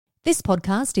This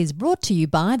podcast is brought to you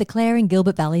by the Clare and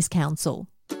Gilbert Valleys Council.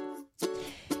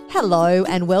 Hello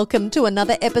and welcome to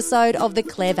another episode of the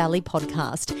Clare Valley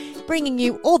Podcast, bringing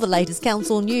you all the latest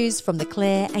council news from the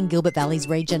Clare and Gilbert Valleys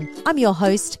region. I'm your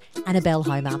host, Annabelle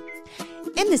Homer.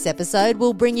 In this episode,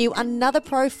 we'll bring you another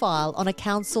profile on a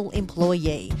council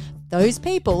employee, those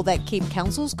people that keep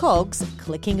council's cogs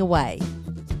clicking away.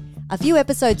 A few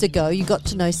episodes ago, you got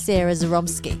to know Sarah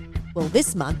Zaromsky. Well,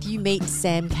 this month you meet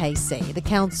Sam Casey, the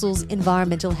council's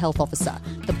environmental health officer,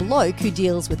 the bloke who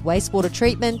deals with wastewater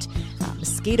treatment,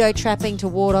 mosquito trapping to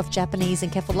ward off Japanese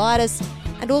encephalitis,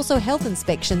 and also health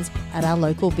inspections at our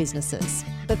local businesses.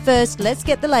 But first, let's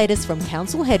get the latest from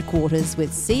council headquarters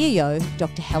with CEO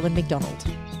Dr. Helen McDonald.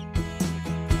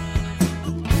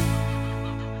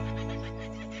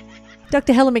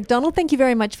 Dr. Helen McDonald, thank you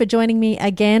very much for joining me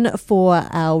again for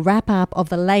our wrap-up of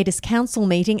the latest council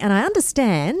meeting. And I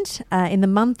understand in the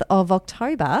month of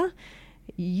October,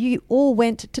 you all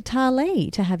went to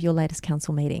Tarlee to have your latest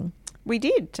council meeting. We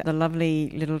did. The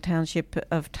lovely little township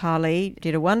of Tarlee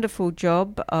did a wonderful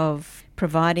job of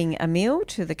providing a meal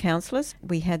to the councillors.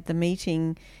 We had the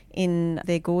meeting in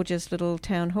their gorgeous little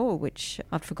town hall, which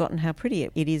I'd forgotten how pretty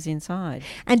it is inside.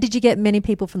 And did you get many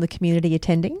people from the community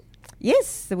attending?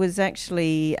 Yes, there was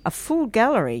actually a full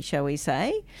gallery, shall we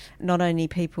say. Not only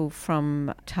people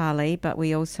from Tarlee, but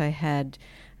we also had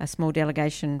a small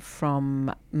delegation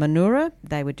from Manoora.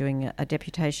 They were doing a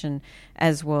deputation,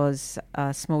 as was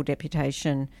a small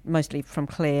deputation, mostly from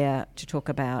Clare, to talk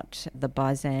about the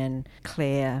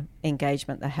Bizan-Clare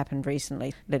engagement that happened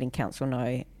recently, letting council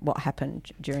know what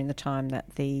happened during the time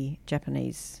that the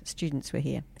Japanese students were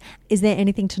here. Is there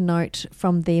anything to note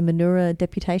from the Manoora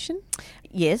deputation?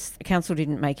 Yes, the council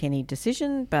didn't make any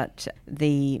decision, but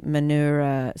the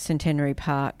Manoora Centenary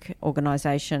Park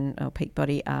organisation, or peak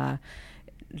body, are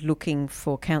looking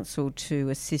for council to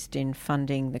assist in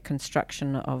funding the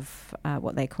construction of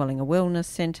what they're calling a wellness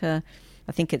centre.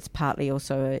 I think it's partly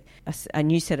also a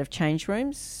new set of change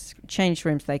rooms. Change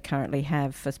rooms they currently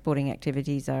have for sporting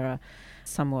activities are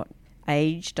somewhat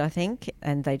aged, I think,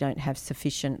 and they don't have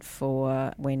sufficient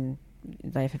for when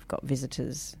they have got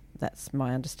visitors. That's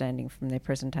my understanding from their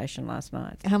presentation last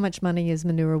night. How much money is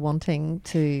Manoora wanting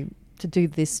to do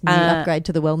this new upgrade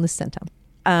to the wellness centre?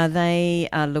 They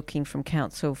are looking from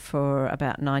council for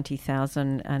about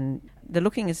 $90,000, and they're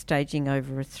looking at staging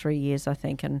over 3 years, I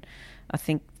think, and I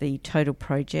think the total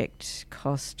project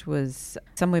cost was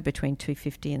somewhere between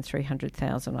 $250,000 and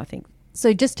 $300,000, I think.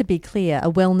 So just to be clear,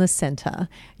 a wellness centre,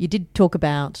 you did talk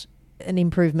about an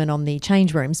improvement on the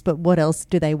change rooms, but what else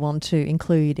do they want to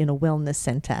include in a wellness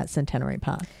centre at Centenary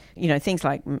Park? You know, things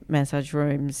like massage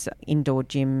rooms, indoor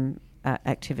gym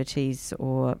activities,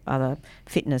 or other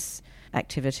fitness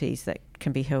activities that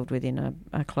can be held within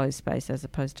a closed space as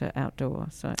opposed to outdoor.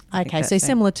 So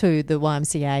similar to the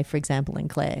YMCA, for example, in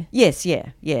Clare. Yes,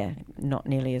 yeah. Not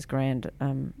nearly as grand,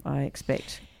 I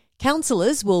expect.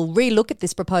 Councillors will relook at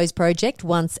this proposed project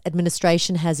once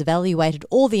administration has evaluated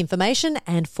all the information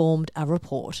and formed a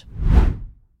report.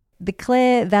 The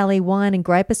Clare Valley Wine and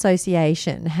Grape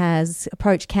Association has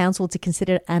approached council to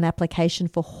consider an application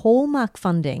for Hallmark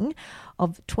funding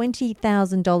of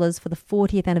 $20,000 for the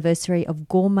 40th anniversary of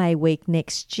Gourmet Week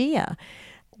next year.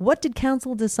 What did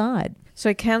council decide?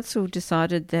 So council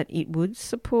decided that it would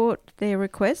support their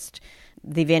request.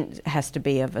 The event has to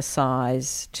be of a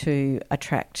size to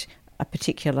attract a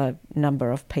particular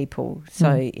number of people.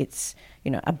 So it's,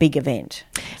 a big event.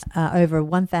 Over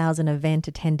 1,000 event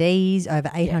attendees, over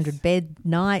 800 bed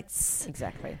nights.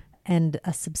 Exactly. And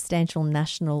a substantial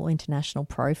national or international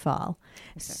profile.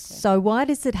 Exactly. So why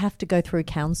does it have to go through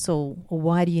council, or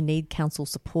why do you need council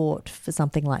support for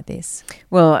something like this?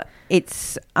 Well,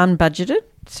 it's unbudgeted,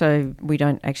 so we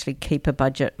don't actually keep a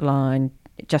budget line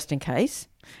just in case.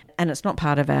 And it's not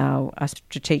part of our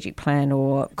strategic plan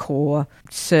or core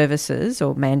services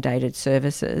or mandated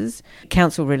services.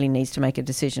 Council really needs to make a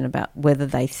decision about whether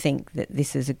they think that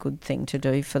this is a good thing to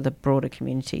do for the broader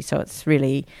community. So it's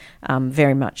really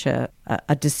very much a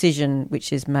decision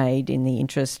which is made in the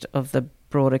interest of the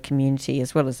broader community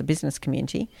as well as the business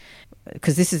community,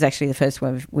 because this is actually the first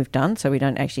one we've done, so we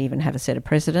don't actually even have a set of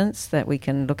precedents that we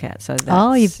can look at. So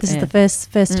this is the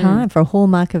first time for a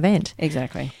Hallmark event.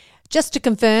 Exactly. Just to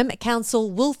confirm, Council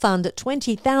will fund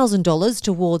 $20,000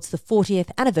 towards the 40th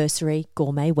anniversary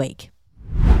Gourmet Week.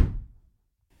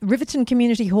 Riverton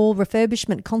Community Hall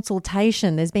refurbishment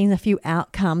consultation. There's been a few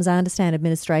outcomes. I understand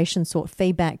administration sought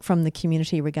feedback from the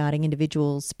community regarding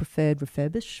individuals' preferred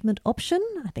refurbishment option.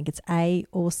 I think it's A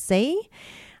or C.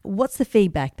 What's the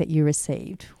feedback that you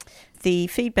received? The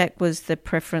feedback was the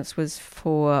preference was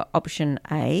for option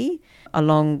A.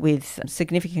 along with a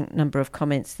significant number of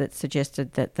comments that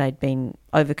suggested that they'd been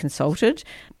over-consulted,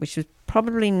 which was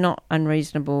probably not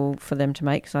unreasonable for them to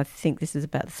make, because I think this is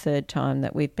about the third time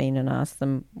that we've been and asked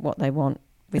them what they want.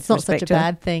 It's not such a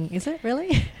bad thing, is it,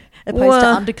 really? Opposed to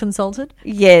under-consulted?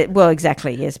 Yeah, well,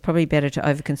 exactly, yes. Probably better to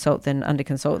over-consult than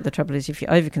under-consult. The trouble is if you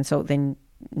over-consult, then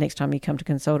next time you come to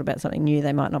consult about something new,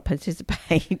 they might not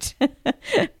participate.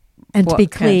 And to be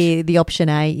clear, the option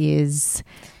A is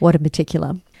what in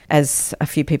particular? As a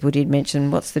few people did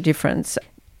mention, what's the difference?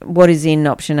 What is in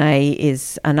option A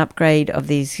is an upgrade of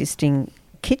the existing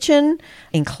kitchen,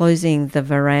 enclosing the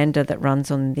veranda that runs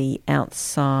on the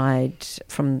outside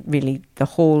from really the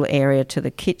hall area to the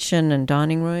kitchen and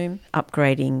dining room,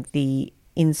 upgrading the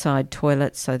inside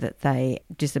toilets so that they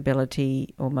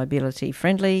disability or mobility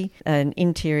friendly, an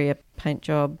interior paint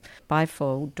job,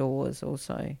 bifold doors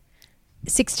also.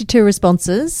 62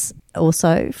 responses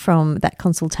also from that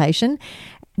consultation.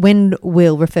 When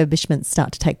will refurbishments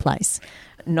start to take place?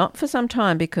 Not for some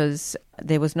time, because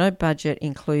there was no budget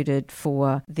included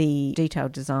for the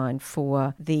detailed design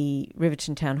for the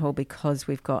Riverton Town Hall, because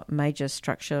we've got major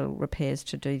structural repairs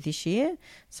to do this year.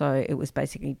 So it was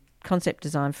basically concept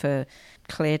design for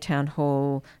Clare Town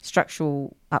Hall,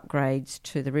 structural upgrades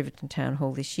to the Riverton Town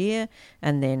Hall this year,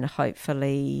 and then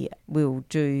hopefully we'll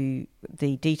do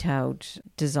the detailed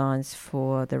designs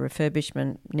for the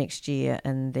refurbishment next year,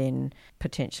 and then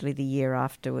potentially the year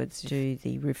afterwards do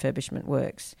the refurbishment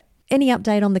works. Any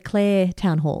update on the Clare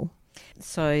Town Hall?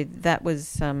 So that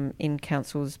was in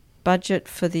Council's budget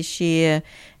for this year,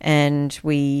 and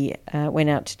we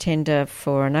went out to tender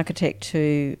for an architect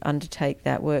to undertake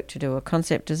that work to do a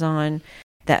concept design.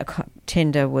 That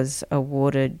tender was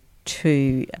awarded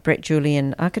to Brett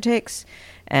Julian Architects,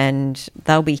 and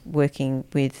they'll be working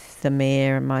with the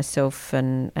Mayor and myself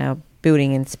and our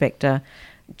building inspector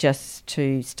just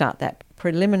to start that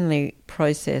preliminary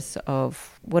process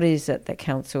of what is it that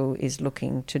Council is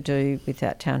looking to do with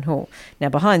that town hall. Now,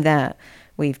 behind that,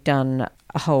 we've done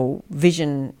a whole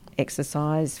vision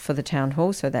exercise for the town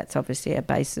hall, so that's obviously a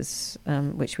basis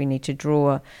which we need to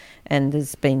draw, and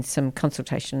there's been some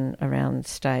consultation around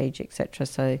stage, etc.,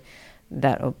 so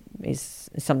that is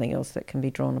something else that can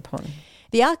be drawn upon.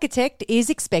 The architect is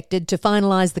expected to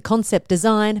finalise the concept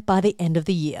design by the end of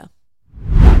the year.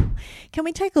 Can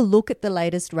we take a look at the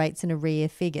latest rates and arrear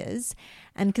figures?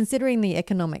 And considering the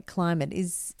economic climate,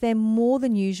 is there more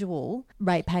than usual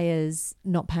ratepayers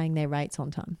not paying their rates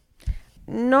on time?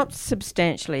 Not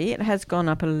substantially. It has gone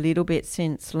up a little bit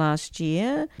since last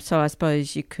year. So I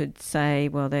suppose you could say,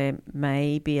 well, there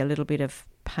may be a little bit of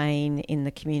pain in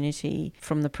the community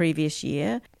from the previous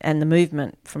year, and the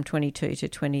movement from 22 to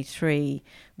 23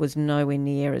 was nowhere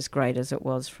near as great as it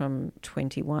was from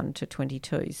 21 to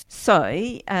 22. So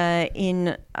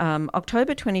in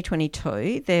October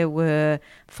 2022, there were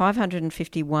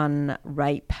 551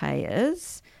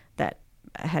 ratepayers that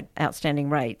had outstanding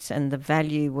rates, and the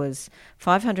value was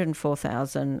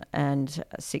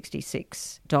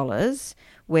 $504,066,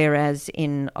 whereas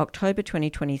in October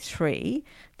 2023,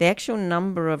 the actual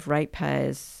number of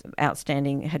ratepayers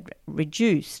outstanding had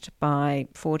reduced by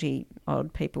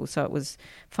 40-odd people, so it was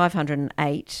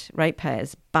 508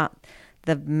 ratepayers, but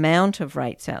the amount of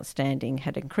rates outstanding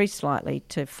had increased slightly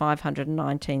to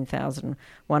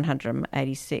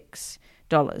 $519,186.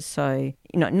 So,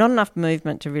 not enough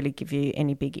movement to really give you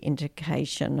any big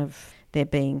indication of there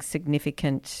being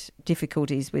significant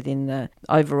difficulties within the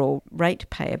overall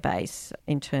ratepayer base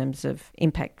in terms of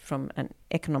impact from an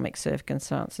economic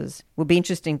circumstances. Will be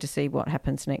interesting to see what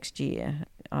happens next year.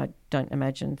 I don't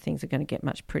imagine things are going to get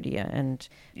much prettier, and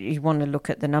you want to look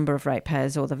at the number of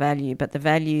ratepayers or the value, but the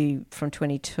value from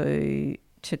 22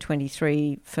 to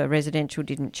 23 for residential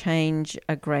didn't change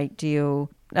a great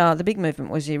deal. The big movement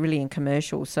was really in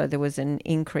commercial, so there was an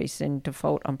increase in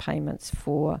default on payments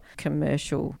for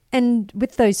commercial. And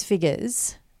with those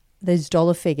figures, those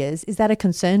dollar figures, is that a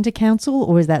concern to council,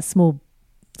 or is that small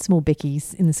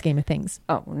bickies in the scheme of things?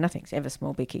 Oh, well, nothing's ever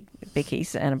small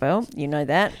bickies, Annabelle. You know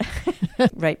that.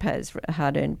 Ratepayers'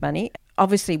 hard-earned money.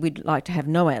 Obviously, we'd like to have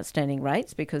no outstanding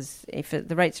rates, because if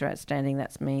the rates are outstanding,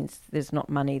 that means there's not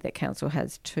money that council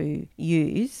has to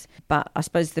use. But I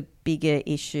suppose the bigger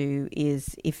issue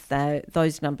is if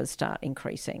those numbers start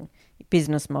increasing.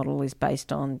 Business model is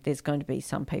based on there's going to be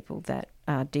some people that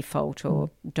default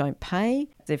or don't pay.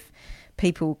 If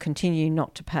people continue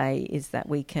not to pay, is that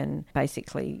we can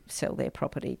basically sell their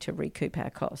property to recoup our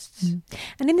costs.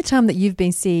 And in the time that you've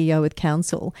been CEO with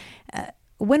council,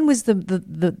 when was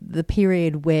the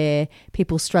period where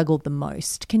people struggled the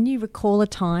most? Can you recall a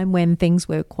time when things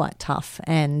were quite tough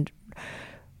and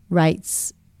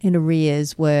rates in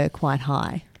arrears were quite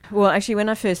high? Well, actually, when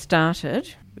I first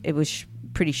started, it was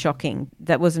pretty shocking.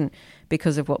 That wasn't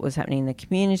because of what was happening in the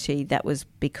community. That was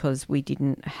because we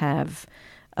didn't have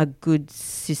a good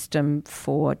system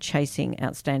for chasing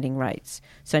outstanding rates.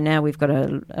 So now we've got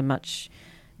a much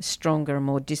stronger and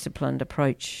more disciplined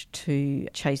approach to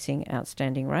chasing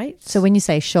outstanding rates. So when you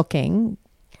say shocking,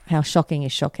 how shocking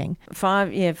is shocking?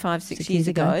 6 years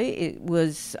ago, it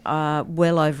was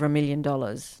well over $1 million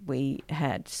we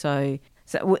had. So,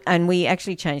 and we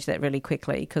actually changed that really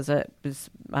quickly because it was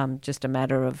just a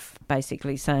matter of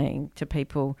basically saying to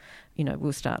people,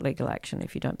 we'll start legal action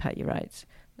if you don't pay your rates.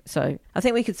 So I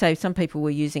think we could say some people were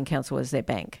using council as their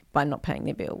bank by not paying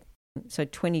their bill. So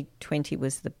 2020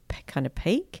 was the kind of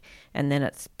peak, and then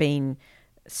it's been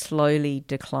slowly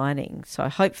declining. So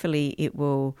hopefully it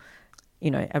will,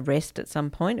 arrest at some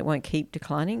point. It won't keep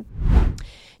declining.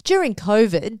 During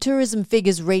COVID, tourism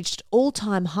figures reached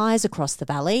all-time highs across the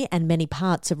valley and many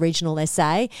parts of regional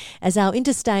SA as our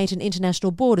interstate and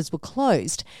international borders were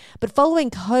closed. But following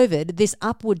COVID, this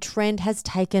upward trend has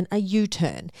taken a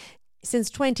U-turn.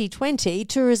 Since 2020,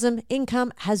 tourism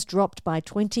income has dropped by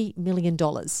 $20 million.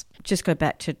 Just go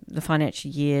back to the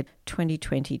financial year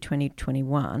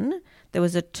 2020-2021. There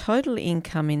was a total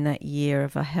income in that year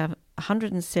of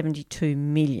 $172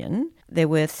 million. There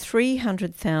were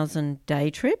 300,000 day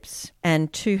trips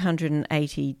and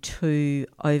 282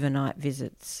 overnight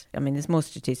visits. I mean, there's more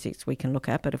statistics we can look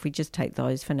at, but if we just take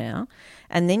those for now.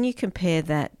 And then you compare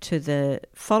that to the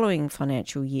following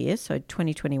financial year, so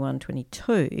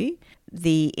 2021-22,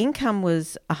 the income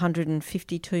was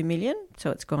 $152 million,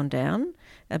 so it's gone down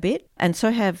a bit. And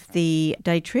so have the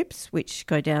day trips, which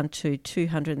go down to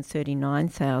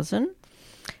 239,000.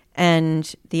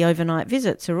 And the overnight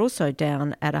visits are also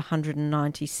down at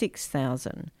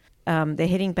 196,000. They're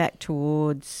heading back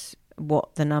towards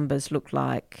what the numbers look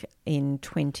like in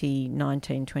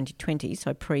 2019, 2020,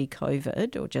 so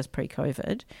pre-COVID or just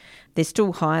pre-COVID. They're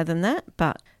still higher than that,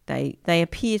 but they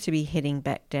appear to be heading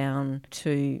back down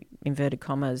to, inverted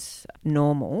commas,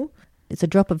 normal. It's a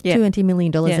drop of $20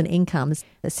 million in income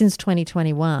since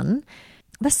 2021.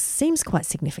 This seems quite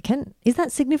significant. Is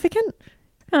that significant?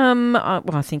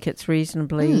 I think it's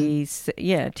reasonably,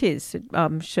 it is. It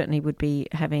certainly would be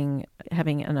having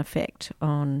an effect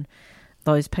on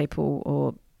those people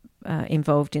or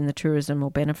involved in the tourism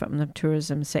or benefit from the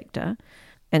tourism sector.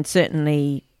 And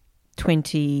certainly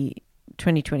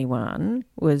 2021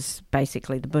 was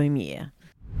basically the boom year.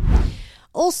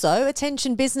 Also,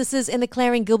 attention businesses in the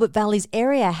Clare and Gilbert Valleys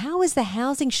area. How is the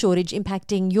housing shortage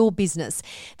impacting your business?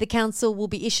 The council will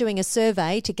be issuing a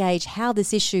survey to gauge how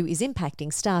this issue is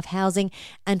impacting staff housing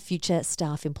and future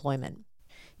staff employment.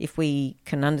 If we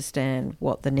can understand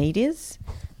what the need is,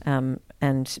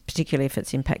 and particularly if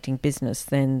it's impacting business,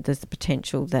 then there's the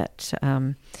potential that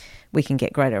we can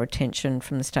get greater attention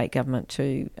from the state government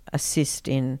to assist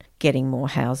in getting more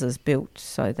houses built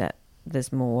so that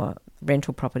there's more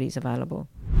rental properties available.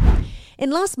 In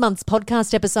last month's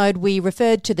podcast episode, we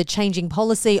referred to the changing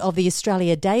policy of the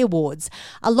Australia Day Awards.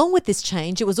 Along with this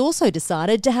change, it was also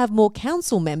decided to have more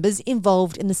council members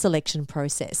involved in the selection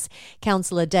process.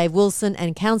 Councillor Dave Wilson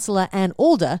and Councillor Anne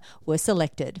Alder were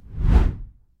selected.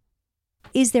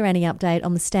 Is there any update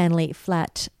on the Stanley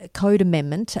Flat Code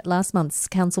Amendment? At last month's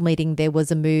council meeting, there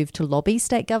was a move to lobby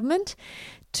state government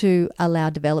to allow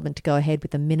development to go ahead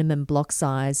with a minimum block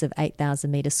size of 8,000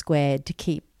 metres squared to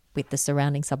keep with the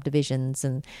surrounding subdivisions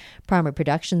and primary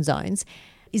production zones.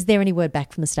 Is there any word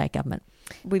back from the state government?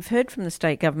 We've heard from the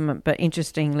state government, but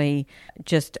interestingly,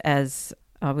 just as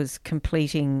I was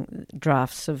completing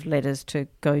drafts of letters to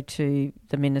go to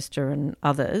the minister and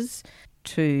others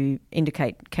to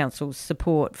indicate council's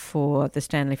support for the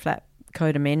Stanley Flat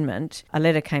Code Amendment, a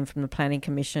letter came from the Planning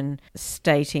Commission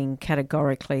stating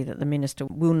categorically that the minister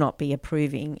will not be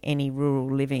approving any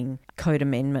rural living code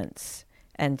amendments.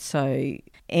 And so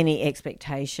any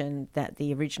expectation that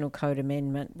the original code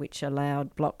amendment, which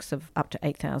allowed blocks of up to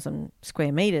 8,000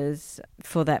 square metres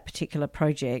for that particular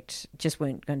project, just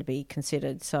weren't going to be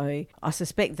considered. So I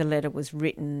suspect the letter was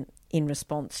written in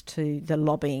response to the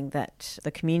lobbying that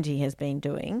the community has been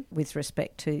doing with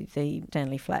respect to the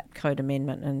Stanley Flat Code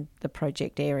Amendment and the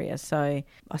project area. So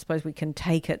I suppose we can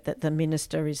take it that the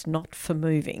minister is not for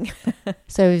moving.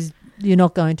 So you're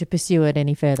not going to pursue it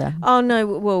any further? Oh, no,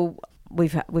 well,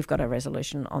 we've got a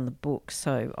resolution on the book,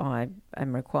 so I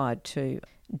am required to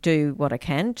do what I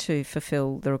can to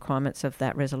fulfil the requirements of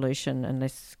that resolution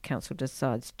unless council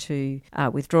decides to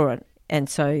withdraw it. And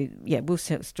so, we'll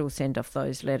still send off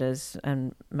those letters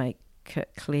and make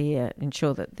clear,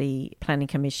 ensure that the Planning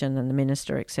Commission and the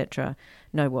Minister, etc.,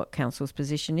 know what Council's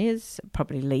position is,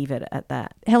 probably leave it at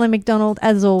that. Helen McDonald,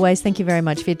 as always, thank you very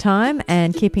much for your time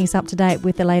and keeping us up to date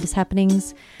with the latest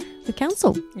happenings with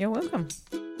Council. You're welcome.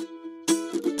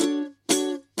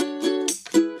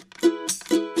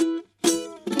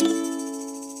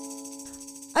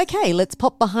 Okay, let's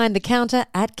pop behind the counter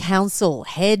at Council.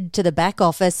 Head to the back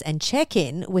office and check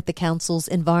in with the Council's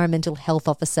Environmental Health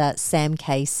Officer, Sam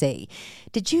KC.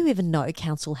 Did you even know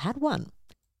Council had one?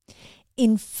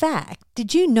 In fact,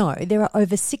 did you know there are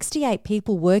over 68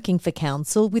 people working for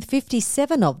Council, with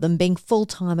 57 of them being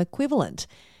full-time equivalent?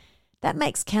 That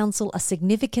makes Council a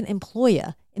significant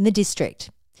employer in the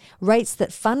district. Rates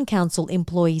that fund Council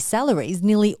employee salaries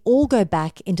nearly all go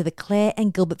back into the Clare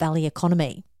and Gilbert Valley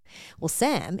economy. Well,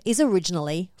 Sam is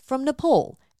originally from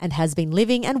Nepal and has been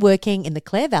living and working in the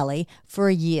Clare Valley for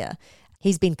a year.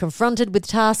 He's been confronted with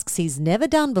tasks he's never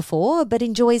done before, but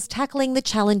enjoys tackling the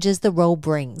challenges the role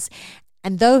brings.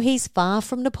 And though he's far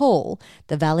from Nepal,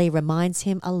 the valley reminds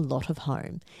him a lot of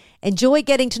home. Enjoy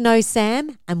getting to know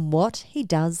Sam and what he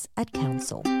does at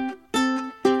Council.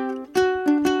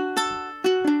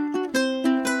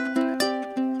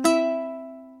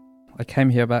 I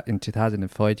came here back in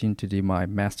 2014 to do my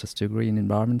master's degree in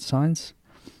environment science.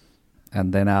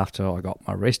 And then after I got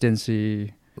my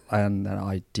residency, and then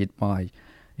I did my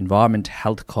environment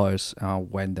health course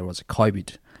when there was a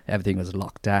COVID. Everything was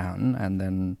locked down. And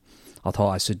then I thought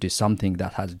I should do something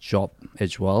that has a job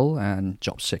as well and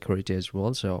job security as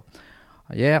well. So,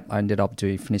 I ended up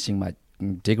finishing my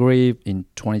degree in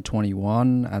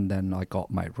 2021. And then I got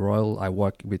my role. I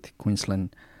worked with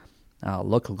Queensland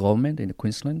local government in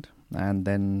Queensland. And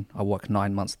then I worked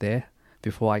 9 months there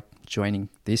before I joining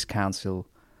this council.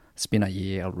 It's been a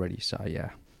year already, so yeah.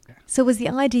 So was the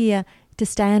idea to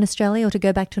stay in Australia or to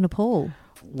go back to Nepal?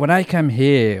 When I came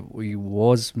here,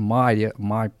 my idea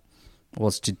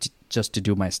was to just to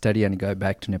do my study and go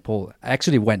back to Nepal. I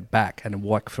actually went back and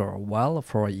worked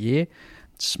for a year,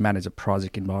 just managed a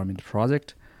environment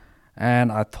project. And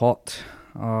I thought,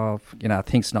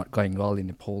 things not going well in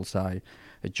Nepal, so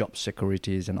job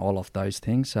securities and all of those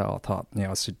things. So I thought,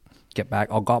 I should get back.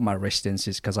 I got my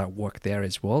residencies because I worked there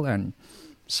as well. And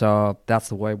so that's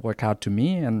the way it worked out to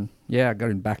me. And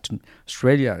going back to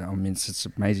Australia, I mean, it's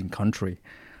an amazing country.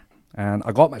 And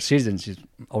I got my citizenship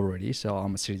already. So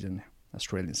I'm a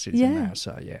Australian citizen now.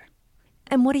 So, yeah.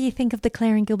 And what do you think of the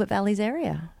Clare and Gilbert Valleys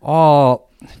area? Oh,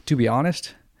 to be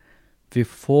honest,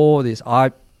 before this,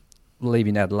 I lived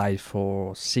in Adelaide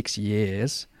for 6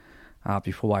 years.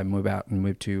 Before I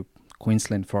moved to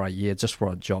Queensland for a year just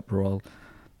for a job role.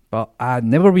 But I've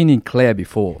never been in Clare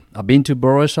before. I've been to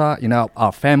Barossa.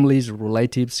 Our families,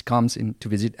 relatives comes in to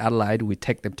visit Adelaide. We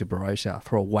take them to Barossa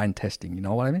for a wine tasting, you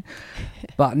know what I mean?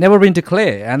 But never been to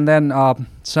Clare. And then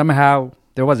somehow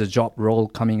there was a job role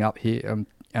coming up here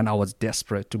and I was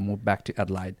desperate to move back to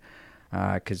Adelaide.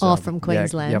 From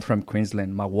Queensland? Yeah, from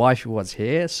Queensland. My wife was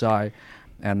here, so...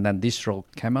 And then this role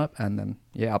came up and then,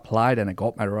 I applied and I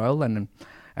got my role and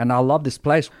I love this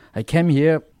place. I came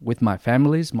here with my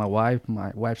families, my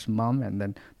wife's mom, and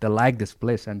then they like this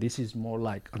place. And this is more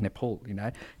like Nepal,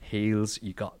 hills,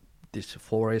 you got this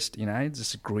forest,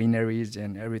 just greeneries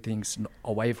and everything's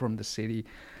away from the city.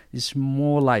 It's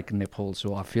more like Nepal,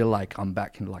 so I feel like I'm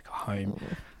back in like a home.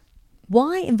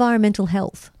 Why environmental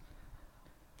health?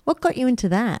 What got you into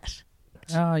that?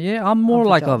 I'm more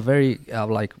like a very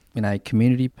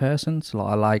community person. So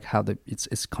I like how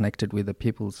it's connected with the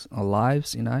people's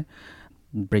lives,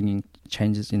 bringing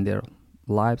changes in their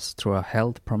lives through our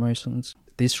health promotions.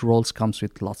 These roles comes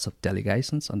with lots of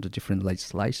delegations under different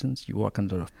legislations. You work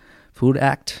under the Food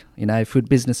Act, food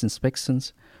business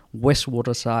inspections,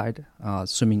 wastewater side,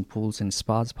 swimming pools and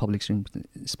spas, public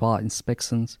spa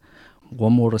inspections,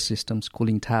 warm water systems,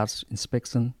 cooling towers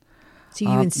inspection. So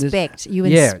you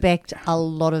inspect a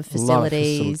lot of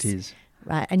facilities.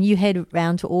 Right, and you head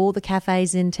round to all the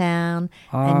cafes in town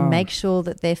and make sure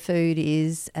that their food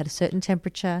is at a certain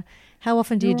temperature. How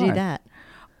often do you do that?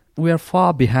 We are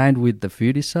far behind with the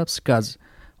food stuff because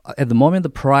at the moment the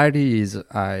priority is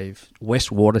a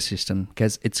wastewater system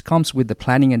because it comes with the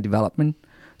planning and development.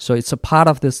 So it's a part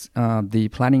of this the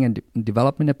planning and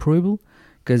development approval.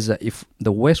 Because if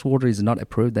the wastewater is not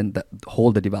approved, then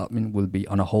the development will be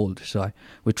on a hold. So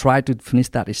we try to finish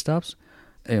that stuff,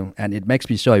 and it makes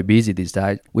me so busy these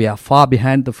days. We are far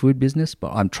behind the food business,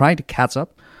 but I'm trying to catch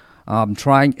up. I'm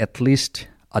trying at least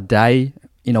a day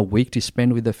in a week to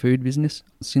spend with the food business.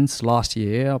 Since last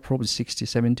year, probably 60,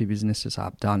 70 businesses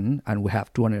I've done, and we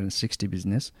have 260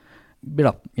 business. Bit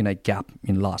of gap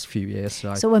in the last few years.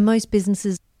 So are most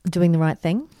businesses doing the right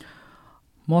thing?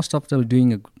 Most of them are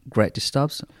doing great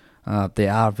stuff. They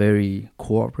are very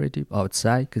cooperative, I would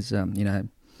say, because,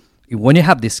 when you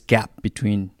have this gap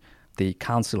between the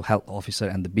council health officer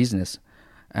and the business,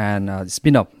 and it's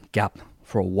been a gap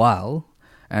for a while,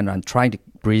 and I'm trying to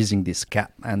bridging this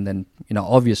gap, and then,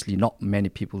 obviously not many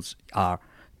people are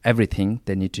everything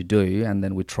they need to do, and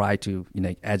then we try to,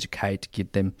 educate,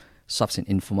 give them sufficient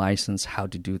information how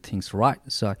to do things right.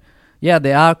 So, yeah,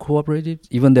 they are cooperative.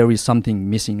 Even there is something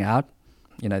missing out,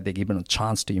 they're given a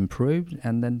chance to improve,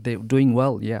 and then they're doing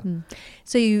well, yeah.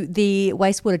 So the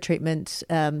wastewater treatment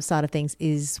side of things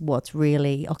is what's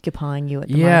really occupying you at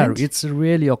the moment? Yeah, it's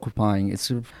really occupying.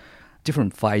 It's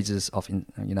different phases of,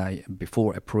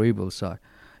 before approval. So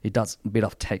it does a bit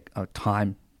of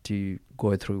time to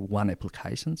go through one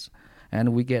applications.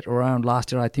 And we get around,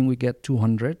 last year I think we get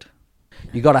 200.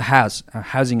 You got a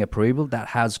housing approval. That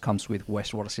house comes with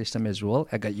wastewater system as well.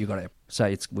 We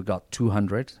got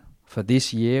 200. For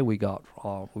this year, we were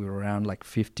around like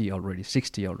 50 already,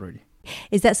 60 already.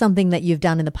 Is that something that you've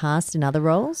done in the past in other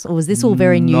roles, or was this all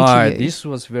very new to you? No, this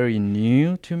was very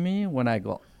new to me when I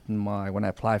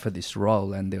applied for this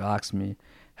role, and they asked me,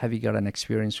 "Have you got an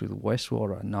experience with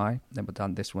wastewater?" No, never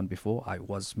done this one before. I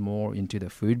was more into the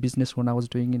food business when I was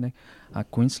doing in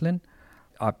Queensland.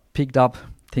 I picked up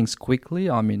things quickly.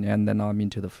 And then I'm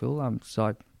into the field. So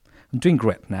I'm doing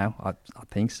great now. I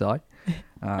think so.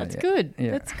 That's good.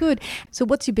 Yeah. That's good. So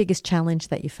what's your biggest challenge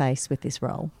that you face with this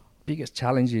role? Biggest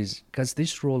challenge is because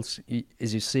this role,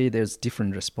 as you see, there's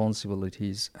different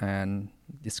responsibilities, and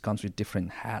this comes with different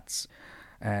hats.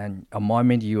 And a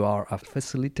moment you are a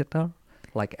facilitator,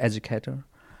 like educator,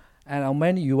 and a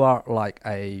moment you are like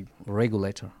a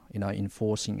regulator,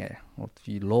 enforcing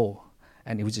the law,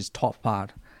 and which is top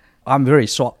part. I'm very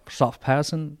soft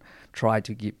person, try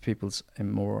to give people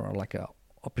more like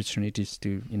opportunities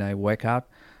to work out,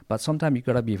 but sometimes you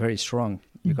got to be very strong.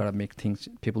 You got to make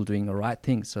people doing the right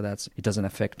things, so that it doesn't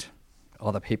affect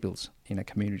other people's in a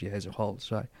community as a whole.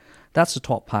 So that's the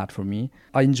top part for me.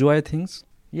 I enjoy things.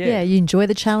 Yeah, you enjoy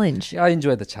the challenge. Yeah, I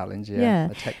enjoy the challenge. Yeah,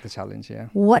 I take the challenge. Yeah.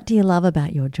 What do you love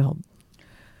about your job?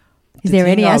 Is there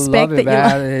any aspect that you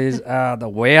love? Is the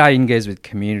way I engage with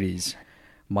communities.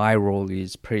 My role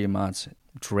is pretty much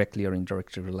directly or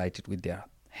indirectly related with their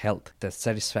health. The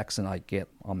satisfaction I get,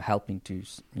 I'm helping to,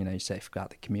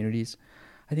 safeguard the communities.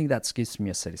 I think that gives me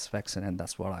a satisfaction, and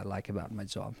that's what I like about my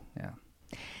job. Yeah.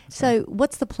 So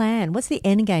what's the plan? What's the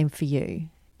end game for you?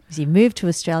 As you moved to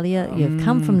Australia, you've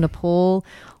come from Nepal.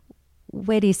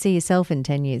 Where do you see yourself in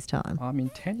 10 years' time? In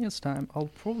 10 years' time, I'll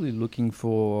probably looking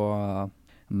for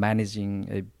managing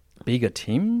a bigger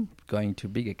team, going to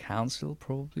bigger council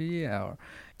probably.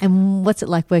 And what's it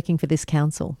like working for this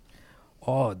council?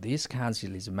 Oh, this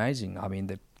council is amazing.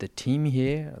 The team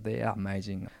here, they are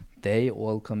amazing. They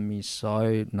welcome me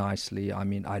so nicely. I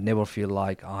never feel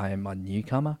like I am a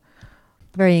newcomer.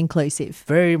 Very inclusive.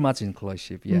 Very much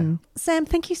inclusive, yeah. Sam,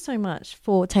 thank you so much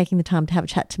for taking the time to have a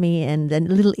chat to me and a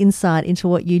little insight into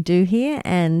what you do here.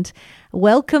 And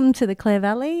welcome to the Clare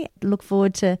Valley. Look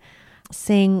forward to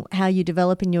seeing how you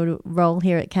develop in your role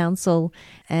here at council,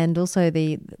 and also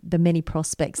the many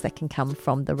prospects that can come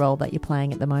from the role that you're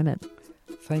playing at the moment.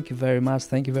 Thank you very much.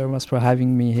 Thank you very much for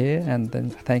having me here, and then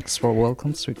thanks for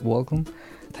sweet welcome.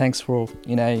 Thanks for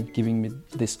giving me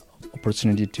this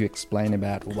opportunity to explain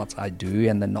about what I do,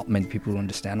 and then not many people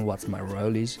understand what my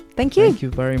role is. Thank you. Thank you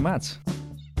very much.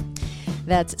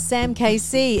 That's Sam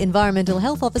KC, Environmental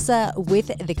Health Officer with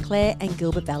the Clare and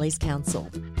Gilbert Valleys Council.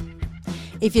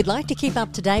 If you'd like to keep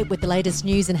up to date with the latest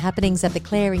news and happenings at the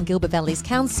Clare and Gilbert Valleys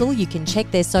Council, you can check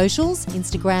their socials,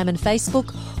 Instagram and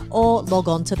Facebook, or log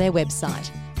on to their website.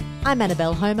 I'm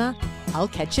Annabelle Homer. I'll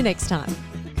catch you next time.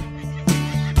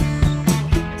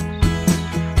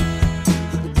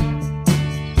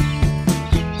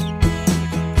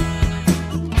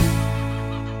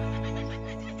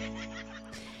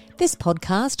 This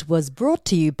podcast was brought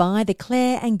to you by the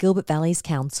Clare and Gilbert Valleys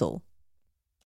Council.